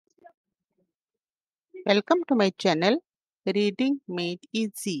Welcome to my channel, Reading Made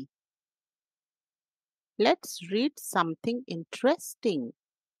Easy. Let's read something interesting.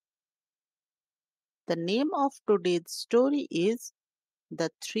 The name of today's story is The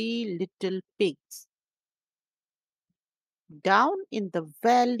Three Little Pigs. Down in the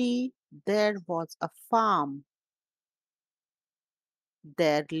valley, there was a farm.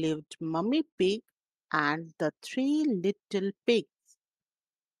 There lived Mummy Pig and the three little pigs.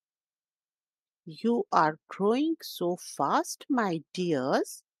 You are growing so fast, my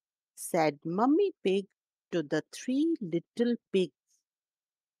dears, said Mummy Pig to the three little pigs.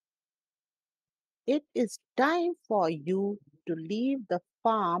 It is time for you to leave the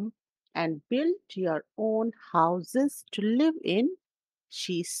farm and build your own houses to live in,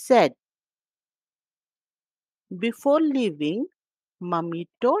 she said. Before leaving, Mummy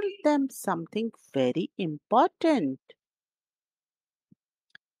told them something very important.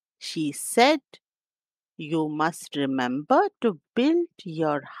 She said, you must remember to build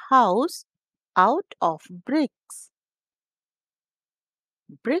your house out of bricks.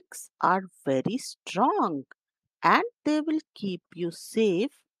 Bricks are very strong and they will keep you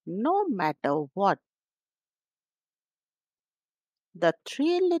safe no matter what. The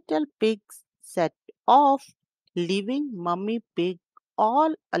three little pigs set off, leaving Mummy Pig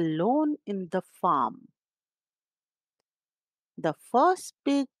all alone in the farm. The first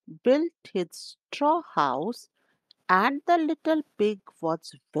pig built his straw house, and the little pig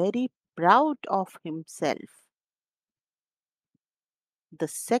was very proud of himself. The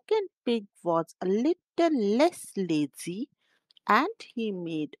second pig was a little less lazy, and he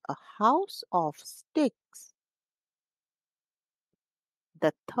made a house of sticks.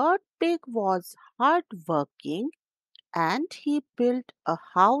 The third pig was hard working, and he built a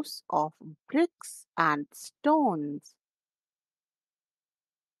house of bricks and stones.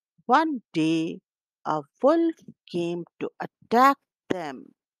 One day, a wolf came to attack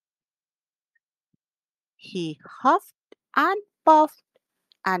them. He huffed and puffed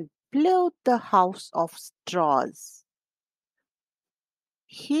and blew the house of straws.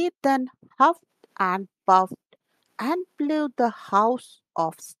 He then huffed and puffed and blew the house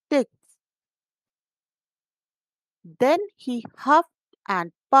of sticks. Then he huffed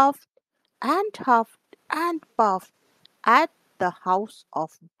and puffed at the house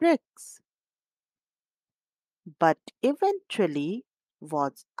of bricks, but eventually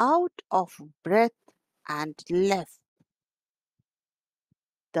was out of breath and left.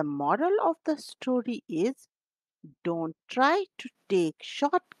 The moral of the story is don't try to take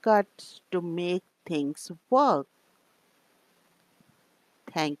shortcuts to make things work.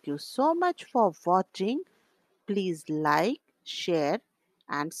 Thank you so much for watching. Please like, share,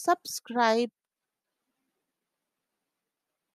 and subscribe.